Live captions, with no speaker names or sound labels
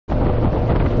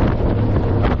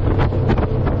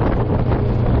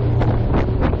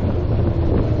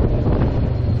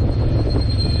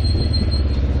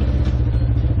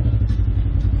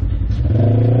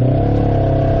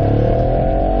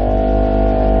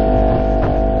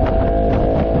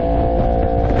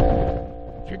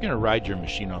ride your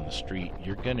machine on the street,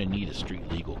 you're going to need a street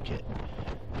legal kit.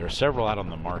 There are several out on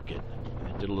the market.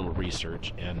 I did a little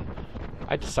research, and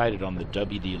I decided on the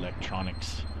WD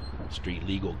Electronics street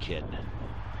legal kit.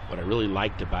 What I really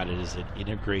liked about it is it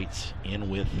integrates in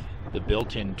with the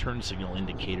built-in turn signal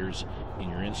indicators in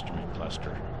your instrument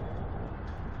cluster.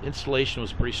 Installation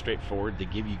was pretty straightforward. They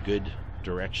give you good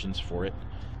directions for it.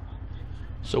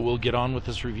 So we'll get on with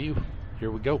this review.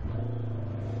 Here we go.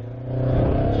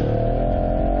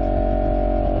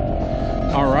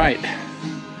 All right,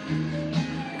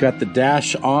 got the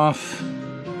dash off.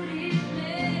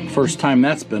 First time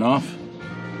that's been off.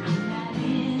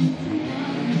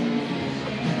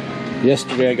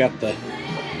 Yesterday I got the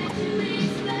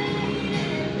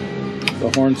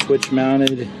horn switch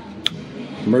mounted,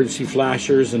 emergency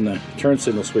flashers, and the turn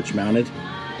signal switch mounted.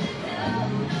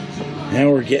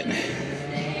 Now we're getting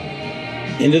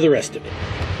into the rest of it.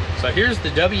 So here's the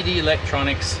WD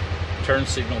Electronics turn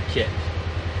signal kit.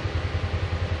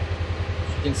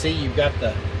 As you can see, you've got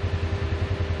the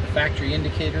factory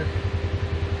indicator,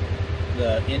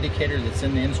 the indicator that's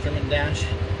in the instrument dash.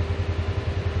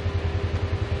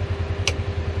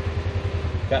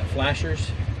 Got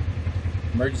flashers,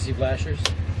 emergency flashers.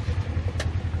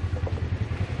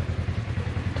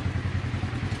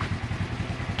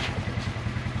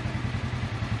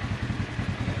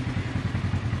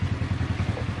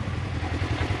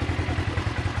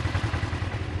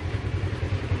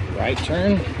 Right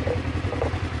turn.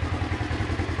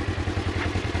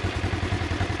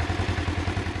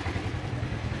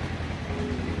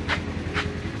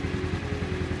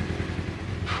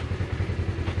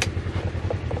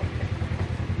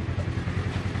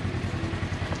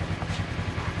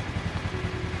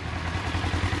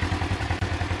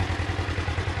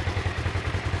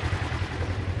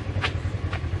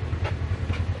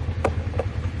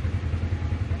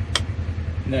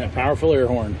 And then a powerful air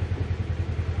horn.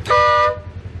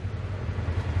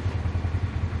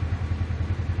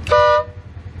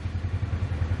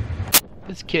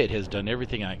 This kit has done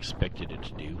everything I expected it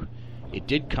to do. It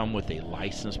did come with a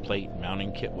license plate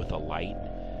mounting kit with a light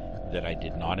that I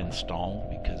did not install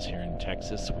because here in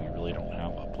Texas we really don't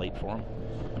have a plate for them.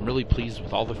 I'm really pleased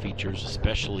with all the features,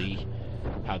 especially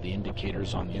how the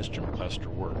indicators on the instrument cluster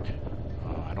work.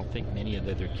 I don't think many of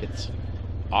the other kits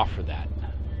offer that.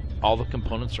 All the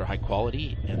components are high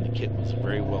quality and the kit was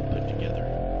very well put together.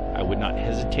 I would not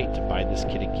hesitate to buy this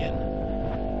kit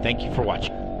again. Thank you for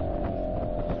watching.